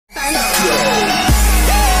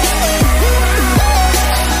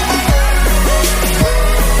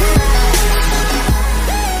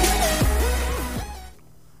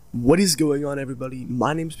What is going on, everybody?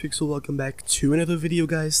 My name is Pixel. Welcome back to another video,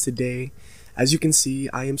 guys. Today, as you can see,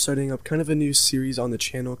 I am starting up kind of a new series on the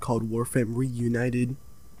channel called Warframe Reunited.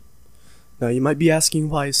 Now, you might be asking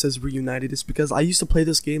why it says Reunited. It's because I used to play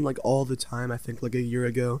this game like all the time. I think like a year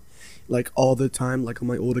ago, like all the time, like on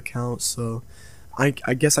my old account. So I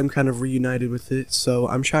guess I'm kind of reunited with it. So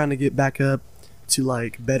I'm trying to get back up to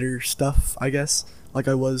like better stuff, I guess, like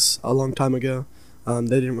I was a long time ago.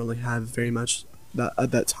 They didn't really have very much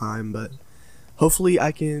at that time, but hopefully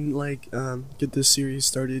I can like get this series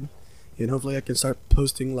started, and hopefully I can start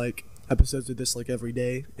posting like episodes of this like every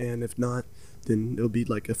day, and if not, then it'll be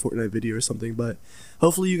like a Fortnite video or something. But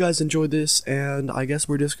hopefully you guys enjoyed this, and I guess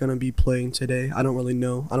we're just gonna be playing today. I don't really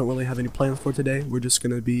know, I don't really have any plans for today. We're just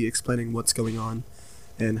gonna be explaining what's going on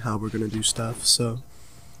and how we're gonna do stuff. So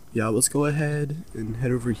yeah, let's go ahead and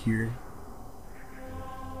head over here.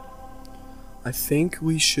 I think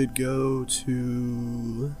we should go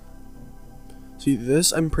to... See,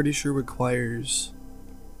 this I'm pretty sure requires...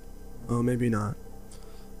 Oh, maybe not.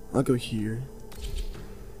 I'll go here.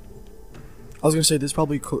 I was gonna say this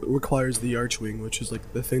probably requires the archwing, which is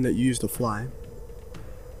like the thing that you use to fly.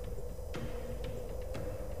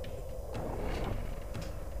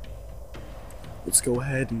 Let's go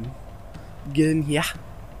ahead and get in here.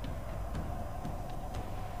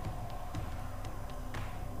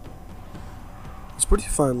 It's pretty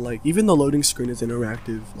fun, like, even the loading screen is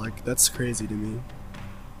interactive, like, that's crazy to me.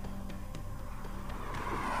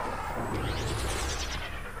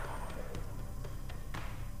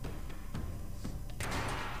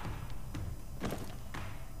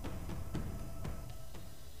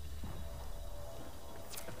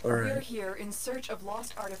 Alright. We're here in search of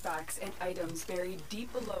lost artifacts and items buried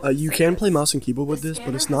deep below. You can play mouse and keyboard with this,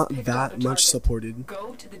 but it's not that much supported.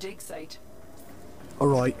 Go to the dig site.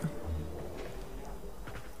 Alright.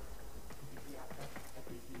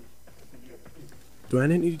 Do I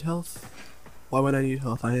need health? Why would I need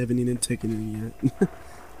health? I haven't even taken any yet.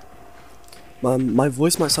 My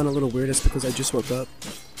voice might sound a little weird. It's because I just woke up.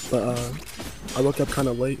 But I woke up kind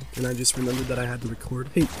of late, and I just remembered that I had to record.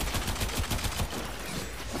 Hey.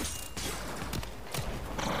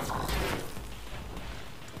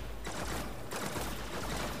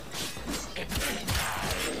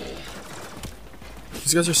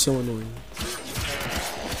 These guys are so annoying.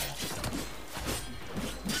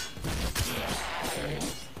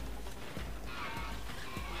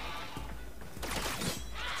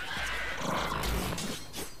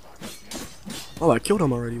 Oh, I killed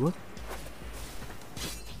him already, what?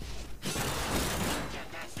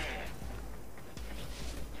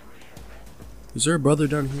 Is there a brother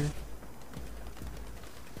down here?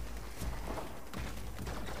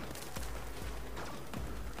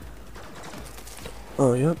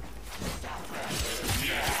 Oh, yep.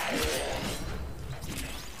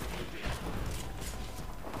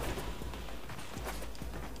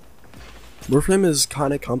 Warframe is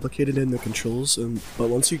kind of complicated in the controls, but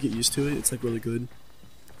once you get used to it, it's like really good.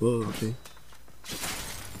 Whoa, okay.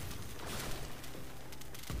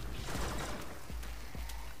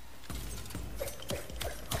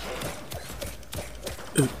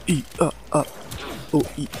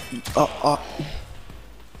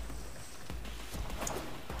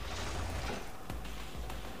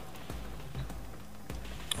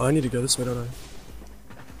 Oh, I need to go this way, don't I?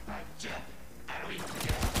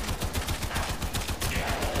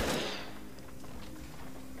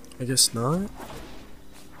 I guess not.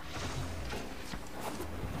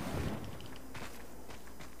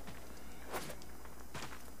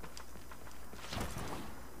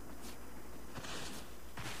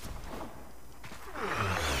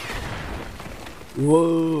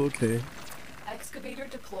 Whoa, okay. Excavator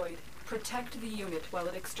deployed. Protect the unit while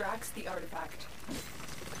it extracts the artifact.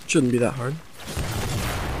 Shouldn't be that hard.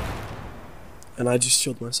 And I just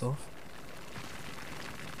killed myself.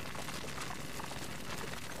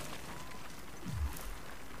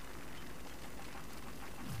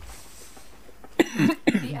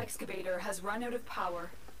 The excavator has run out of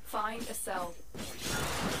power. Find a cell.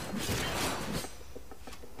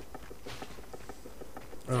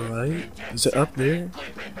 Alright. Is it up there?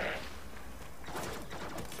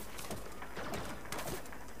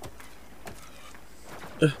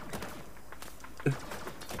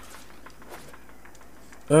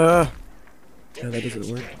 Yeah, that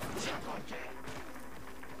doesn't work.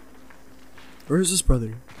 Where is this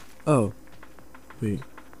brother? Oh. Wait.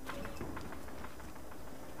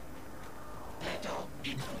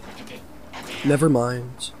 Never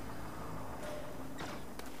mind.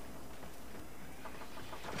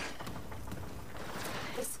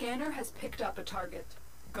 The scanner has picked up a target.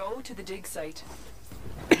 Go to the dig site.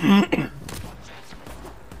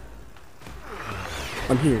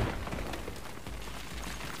 I'm here.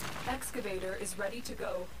 Excavator is ready to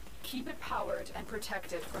go. Keep it powered and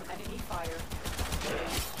protected from enemy fire.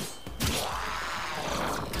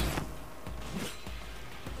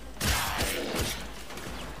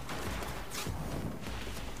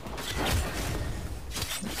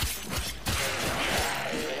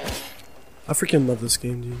 I freaking love this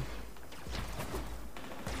game, dude.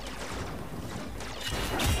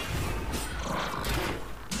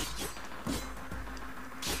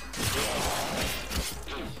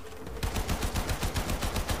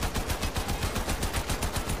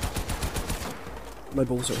 My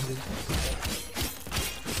bullets are hitting.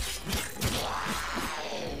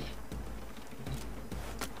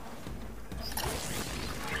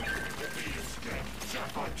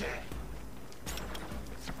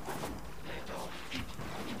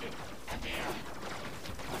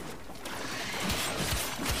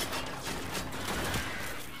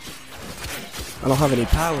 I don't have any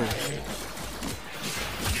power.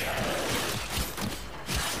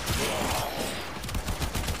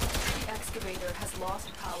 The excavator has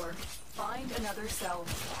lost power. Find another cell.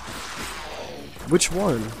 Which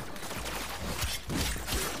one?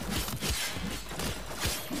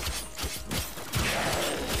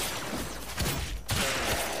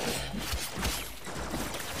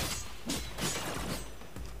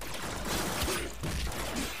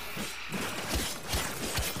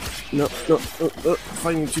 No,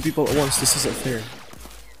 fighting two people at once, this isn't fair.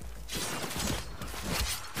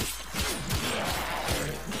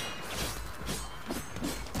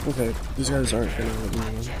 Okay, these guys aren't gonna let me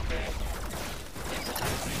win.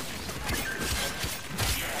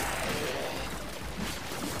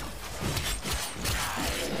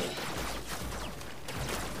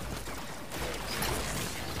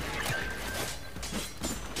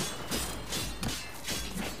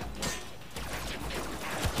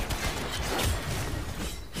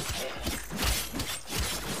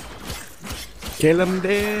 Kill him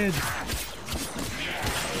dead!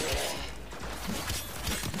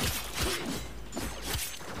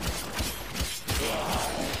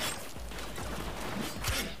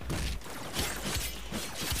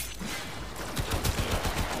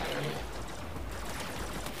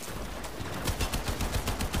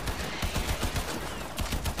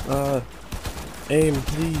 Aim,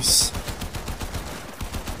 please.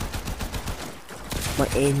 My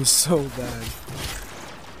aim is so bad.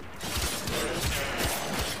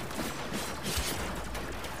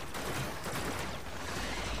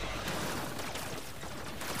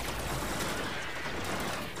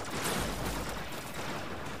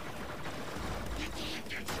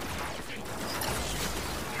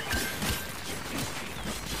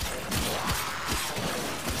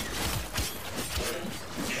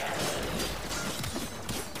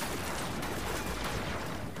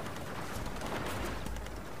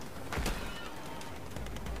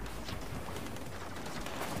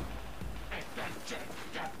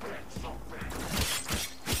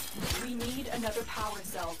 We need another power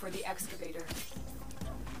cell for the excavator.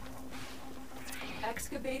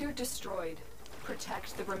 Excavator destroyed.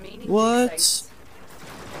 Protect the remaining What? sites.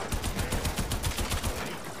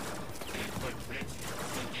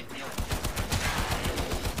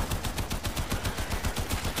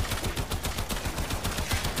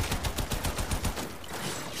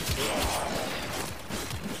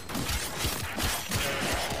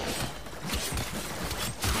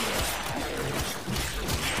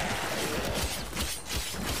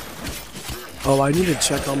 Oh, I need to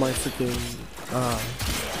check on my freaking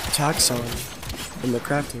taxon in the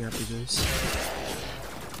crafting after this.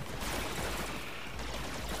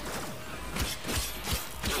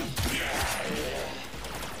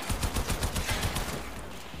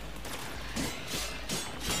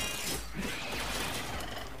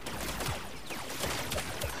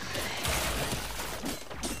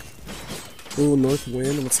 Ooh, north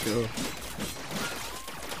wind, let's go.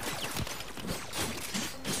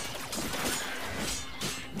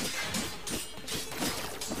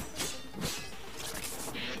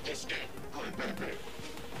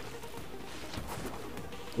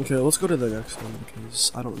 Okay, let's go to the next one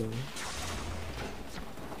because I don't know.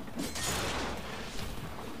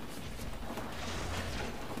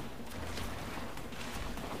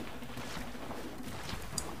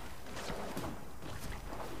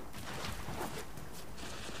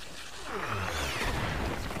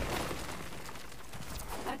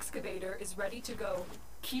 Excavator is ready to go.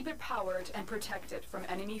 Keep it powered and protected from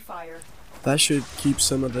enemy fire. That should keep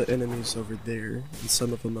some of the enemies over there and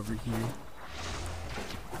some of them over here.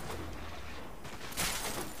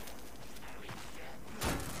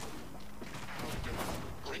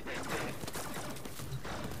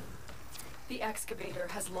 The excavator excavator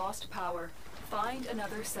has lost power. Find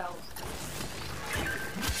another cell.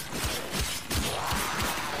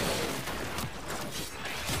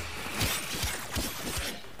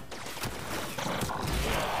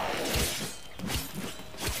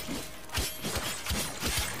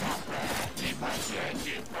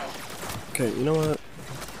 Okay, you know what?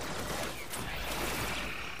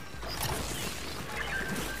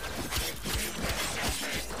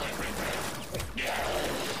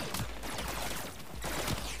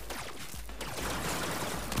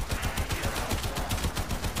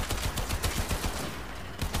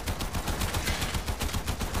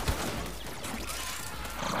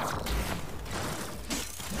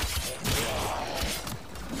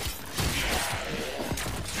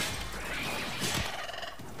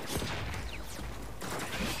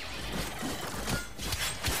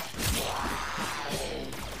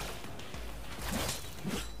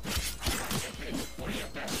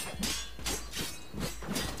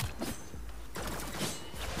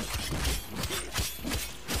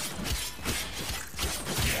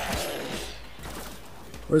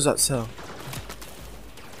 Where's that cell?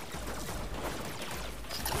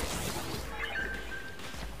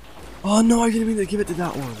 Oh no, I didn't mean to give it to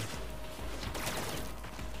that one.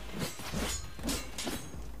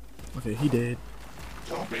 Okay, he did.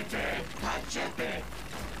 Don't be dead, not jumping.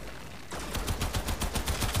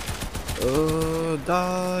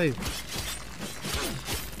 Die.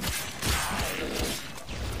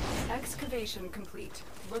 Excavation complete.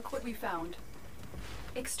 Look what we found.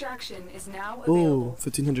 Extraction is now Oh, available.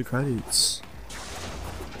 1500 credits.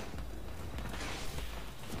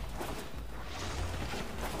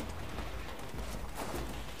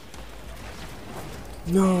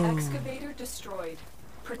 No. Excavator destroyed.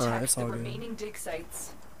 Protect Alright, it's the all good. remaining dig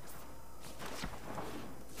sites.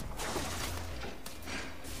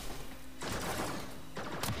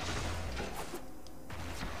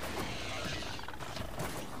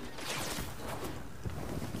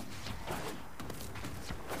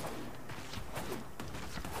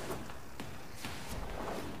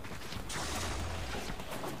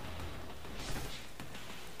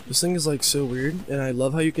 This thing is like so weird, and I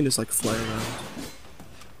love how you can just like fly around.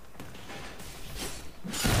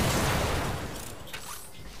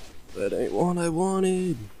 That ain't what I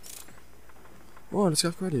wanted. Oh, it's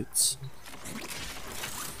got credits.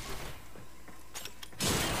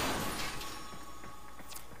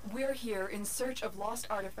 We're here in search of lost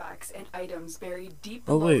artifacts and items buried deep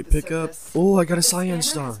Oh below wait, the pick up. surface. Oh, I got a The science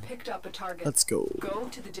scanner star. has picked up a target. Let's go. Go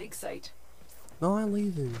to the dig site. No, I'm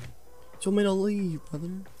leaving. Told me to leave, brother.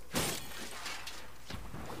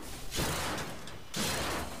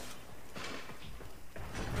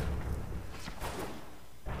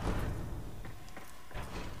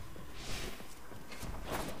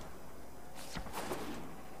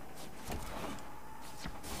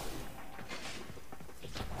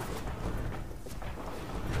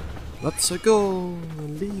 Let's go,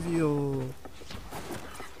 leave you.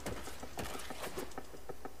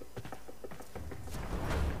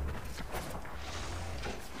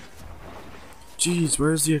 Jeez,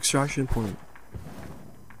 where's the extraction point?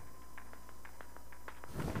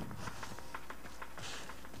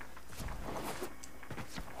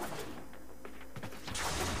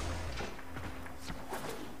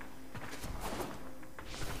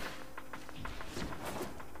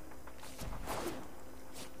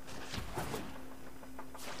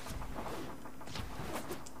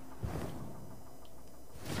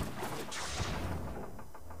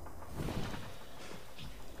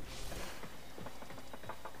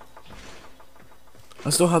 I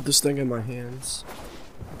still have this thing in my hands.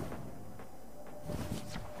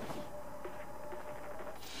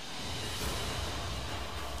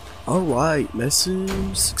 Alright,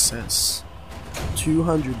 mission success.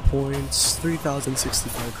 200 points,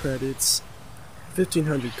 3065 credits,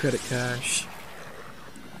 1500 credit cash.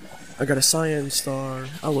 I got a science star,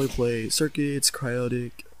 alloy plate, circuits,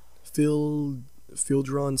 cryotic, field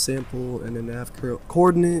drawn sample, and a nav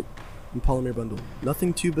coordinate and polymer bundle.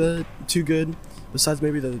 Nothing too good. Besides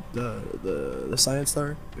maybe the science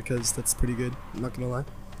star, because that's pretty good. I'm not gonna lie.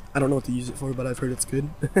 I don't know what to use it for, but I've heard it's good.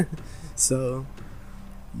 So,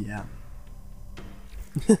 yeah.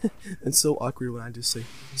 It's so awkward when I just say,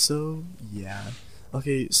 so, yeah.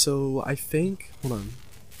 Okay, so I think, hold on.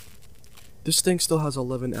 This thing still has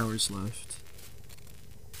 11 hours left.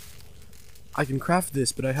 I can craft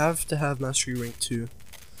this, but I have to have mastery rank 2.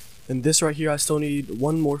 And this right here, I still need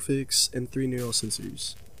 1 Morphix and 3 neural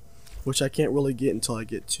sensors, which I can't really get until I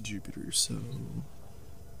get to Jupiter, so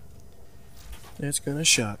that's gonna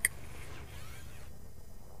suck.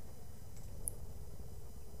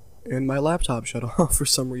 And my laptop shut off for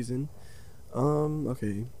some reason.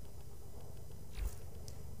 Okay.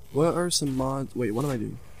 What are some mods? Wait, what am I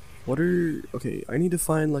doing? What are... Okay, I need to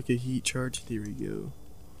find like a heat charge. There we go.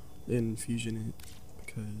 Then fusion it.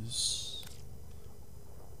 Because...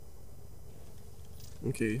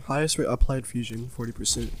 Okay, highest rate applied fusion,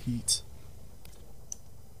 40% heat.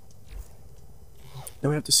 Now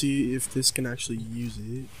we have to see if this can actually use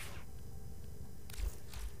it.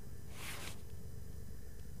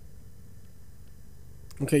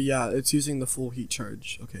 Okay, yeah, it's using the full heat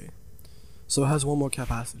charge. Okay. So it has one more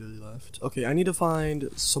capacity left. Okay, I need to find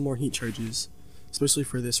some more heat charges, especially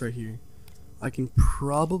for this right here. I can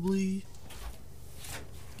probably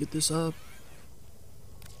get this up.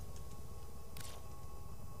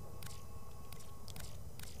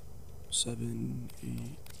 Seven,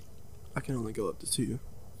 8. I can only go up to 2.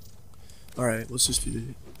 Alright, let's just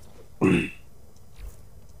do it.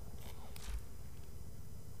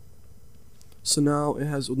 So now it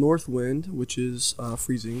has north wind, which is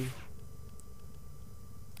freezing.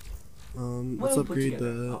 Let's upgrade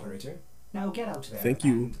the... Operator. Now get out there. Thank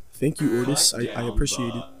you, Otis. I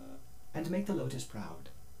appreciate it. And make the Lotus proud.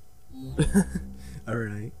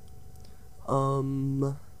 Alright.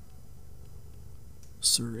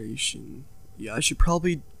 Serration. Yeah, I should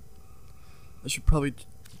probably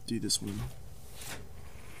do this one.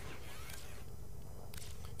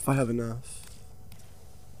 If I have enough.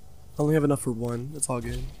 I only have enough for one, that's all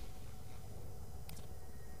good.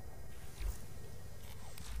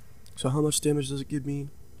 So how much damage does it give me?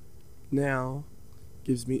 Now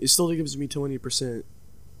it still gives me 20%.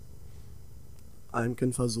 I'm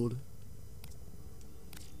confuzzled.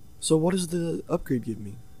 So what does the upgrade give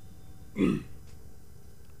me?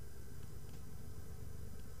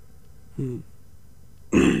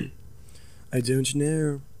 I don't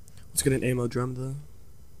know. Let's get an ammo drum though.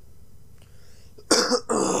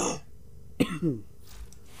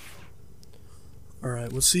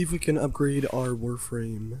 Alright, let's see if we can upgrade our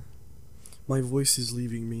Warframe. My voice is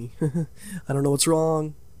leaving me. I don't know what's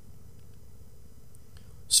wrong.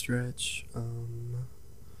 Stretch.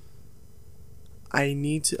 I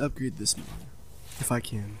need to upgrade this more. If I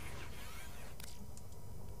can.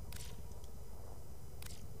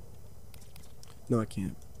 No, I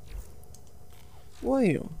can't.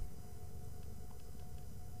 Wow.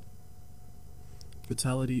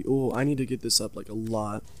 Vitality. Oh, I need to get this up like a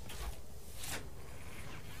lot.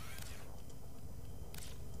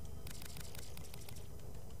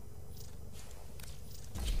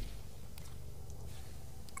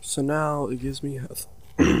 So now it gives me health.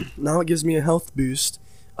 Now it gives me a health boost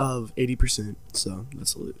of 80%. So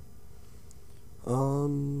that's lit.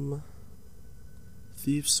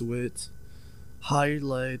 Thief's Wit.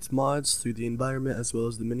 Highlight mods through the environment as well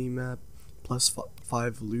as the mini map. Plus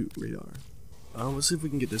 5 loot radar. Let's see if we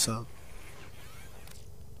can get this up.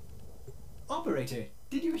 Operator,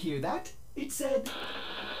 did you hear that? It said...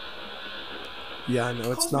 Yeah, I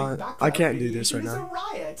know, it's not... I can't do this right now. A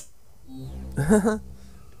riot.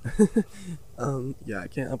 Yeah, I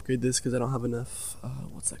can't upgrade this because I don't have enough,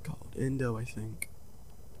 what's that called? Endo, I think.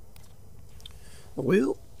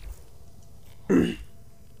 Well...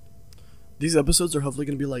 These episodes are hopefully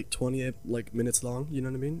going to be like 20 minutes long, you know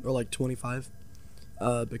what I mean? Or like 25.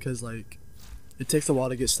 Because like, it takes a while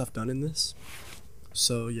to get stuff done in this.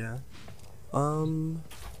 So yeah.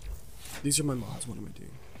 These are my mods, what am I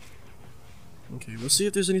doing? Okay, let's see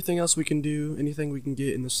if there's anything else we can do, anything we can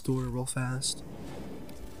get in the store real fast.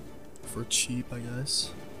 For cheap, I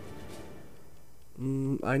guess.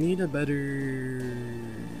 I need a better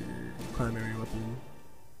primary weapon.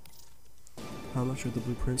 How much are the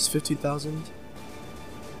blueprints? 15,000?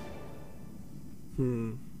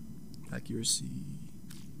 Accuracy.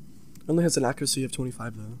 Only has an accuracy of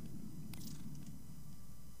 25 though.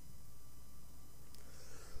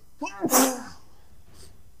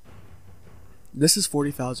 This is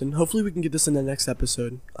 40,000. Hopefully we can get this in the next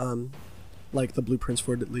episode. Like the blueprints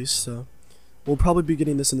for it at least, so. We'll probably be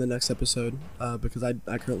getting this in the next episode, because I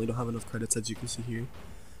currently don't have enough credits as you can see here.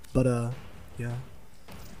 But, yeah.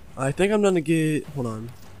 I think I'm gonna get, hold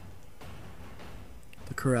on.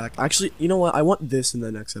 The correct. Actually, you know what? I want this in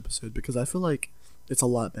the next episode because I feel like it's a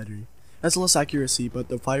lot better. It has less accuracy, but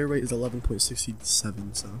the fire rate is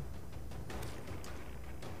 11.67, so.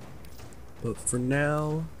 But for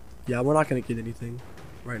now, yeah, we're not gonna get anything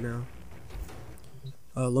right now.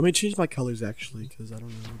 Let me change my colors actually, because I don't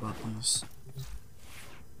know about these.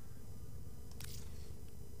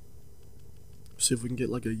 See if we can get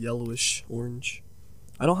like a yellowish orange.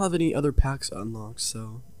 I don't have any other packs unlocked,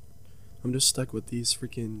 so I'm just stuck with these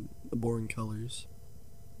freaking boring colors.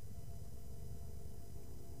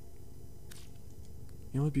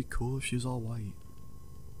 You know, it'd be cool if she was all white.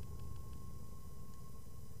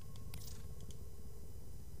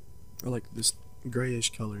 or like this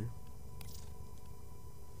grayish color.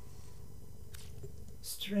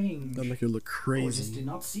 Strange. That'll make it look Voices crazy. did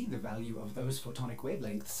not see the value of those photonic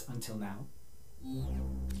wavelengths until now.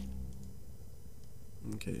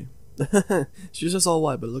 Okay. She's just all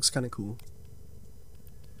white, but it looks kind of cool.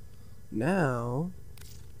 Now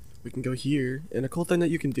we can go here, and a cool thing that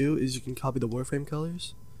you can do is you can copy the Warframe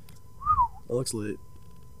colors. That looks lit.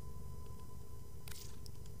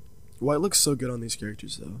 White looks so good on these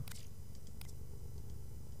characters though.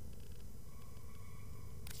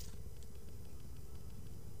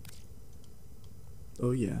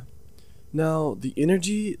 Oh yeah. Now the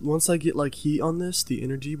energy, once I get like heat on this, the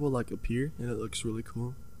energy will like appear and it looks really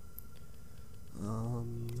cool.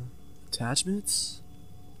 Attachments.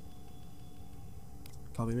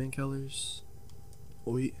 Copy main colors.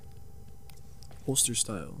 Oh wait. Holster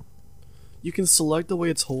style. You can select the way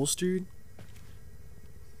it's holstered.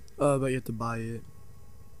 But you have to buy it.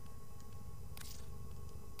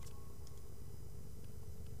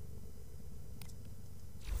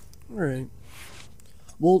 Alright.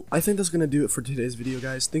 Well, I think that's gonna do it for today's video,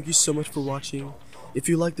 guys. Thank you so much for watching. If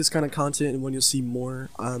you like this kind of content and when you'll see more,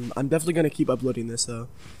 I'm definitely gonna keep uploading this though.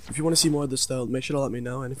 If you want to see more of this style, make sure to let me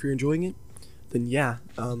know. And if you're enjoying it, then yeah,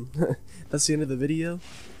 that's the end of the video,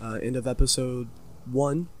 end of episode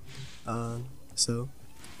 1. So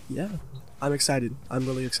yeah, I'm excited. I'm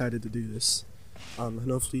really excited to do this. And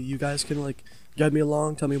hopefully you guys can like guide me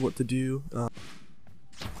along, tell me what to do.